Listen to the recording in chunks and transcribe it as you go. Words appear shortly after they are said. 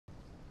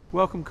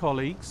Welcome,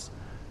 colleagues.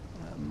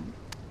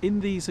 In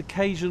these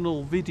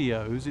occasional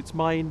videos, it's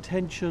my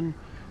intention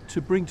to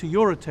bring to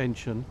your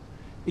attention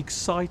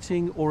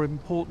exciting or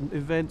important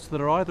events that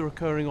are either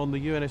occurring on the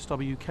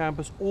UNSW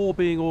campus or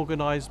being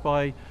organised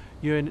by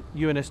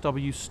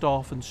UNSW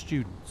staff and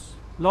students.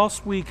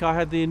 Last week I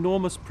had the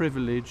enormous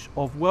privilege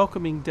of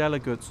welcoming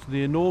delegates to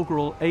the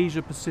inaugural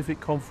Asia-Pacific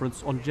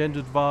Conference on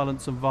Gendered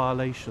Violence and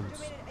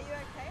Violations.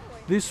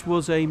 This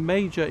was a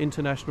major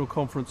international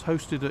conference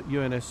hosted at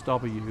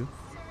UNSW,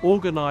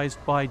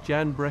 organised by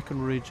Jan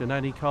Breckenridge and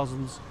Annie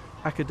Cousins,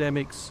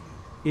 academics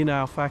in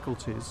our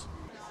faculties.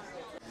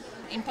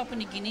 In Papua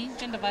New Guinea,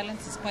 gender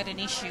violence is quite an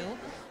issue.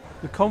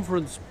 The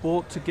conference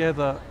brought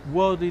together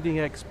world-leading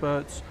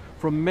experts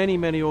from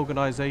many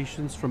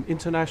organisations, from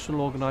international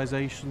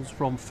organisations,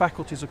 from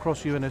faculties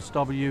across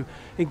UNSW,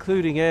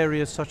 including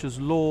areas such as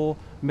law,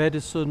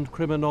 medicine,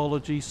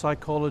 criminology,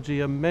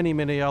 psychology, and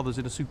many others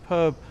in a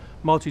superb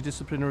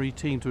multidisciplinary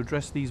team to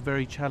address these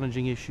very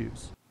challenging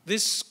issues.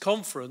 This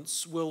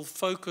conference will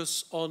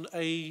focus on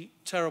a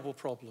terrible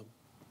problem.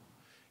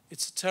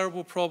 It's a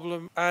terrible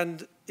problem,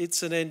 and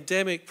it's an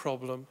endemic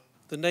problem,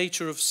 the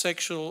nature of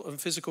sexual and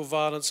physical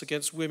violence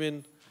against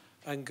women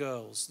and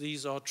girls.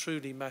 These are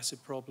truly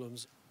massive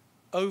problems.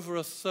 Over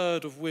a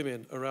third of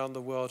women around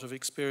the world have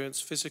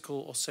experienced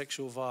physical or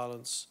sexual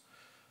violence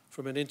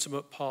from an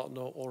intimate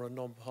partner or a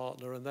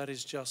non-partner, and that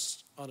is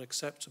just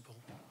unacceptable.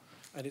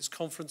 And it's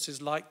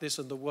conferences like this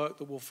and the work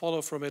that will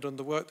follow from it and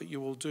the work that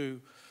you will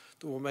do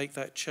that will make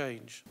that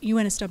change.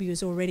 UNSW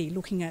is already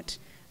looking at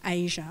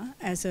Asia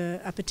as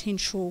a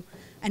potential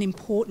and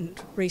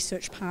important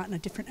research partner,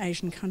 different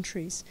Asian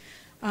countries.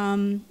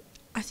 I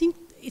think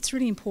it's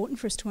really important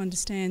for us to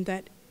understand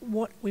that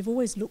what we've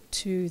always looked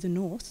to the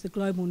north, the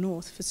global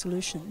north, for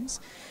solutions,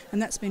 and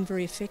that's been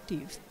very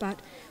effective.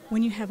 But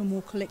when you have a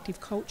more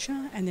collective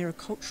culture and there are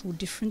cultural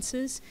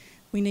differences,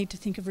 we need to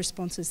think of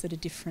responses that are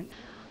different.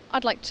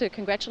 I'd like to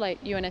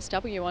congratulate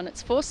UNSW on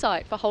its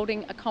foresight for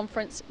holding a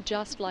conference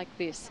just like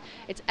this.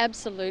 It's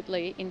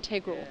absolutely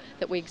integral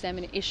that we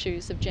examine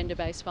issues of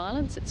gender-based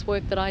violence. It's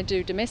work that I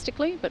do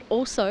domestically, but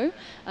also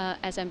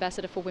as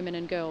Ambassador for Women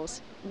and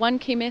Girls. One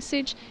key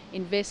message: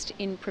 invest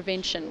in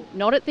prevention,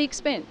 not at the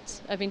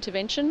expense of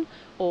intervention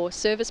or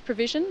service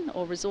provision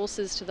or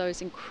resources to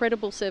those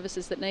incredible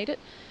services that need it,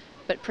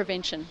 but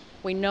prevention.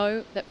 We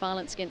know that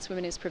violence against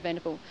women is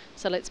preventable,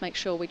 so let's make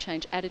sure we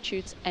change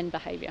attitudes and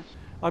behaviour.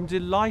 I'm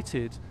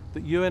delighted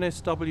that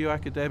UNSW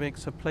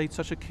academics have played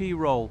such a key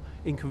role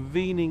in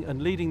convening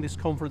and leading this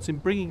conference, in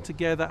bringing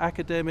together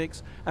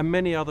academics and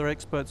many other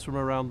experts from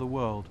around the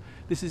world.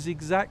 This is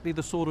exactly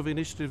the sort of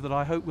initiative that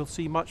I hope we'll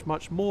see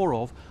much more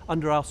of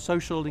under our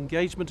social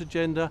engagement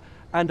agenda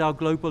and our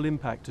global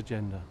impact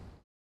agenda.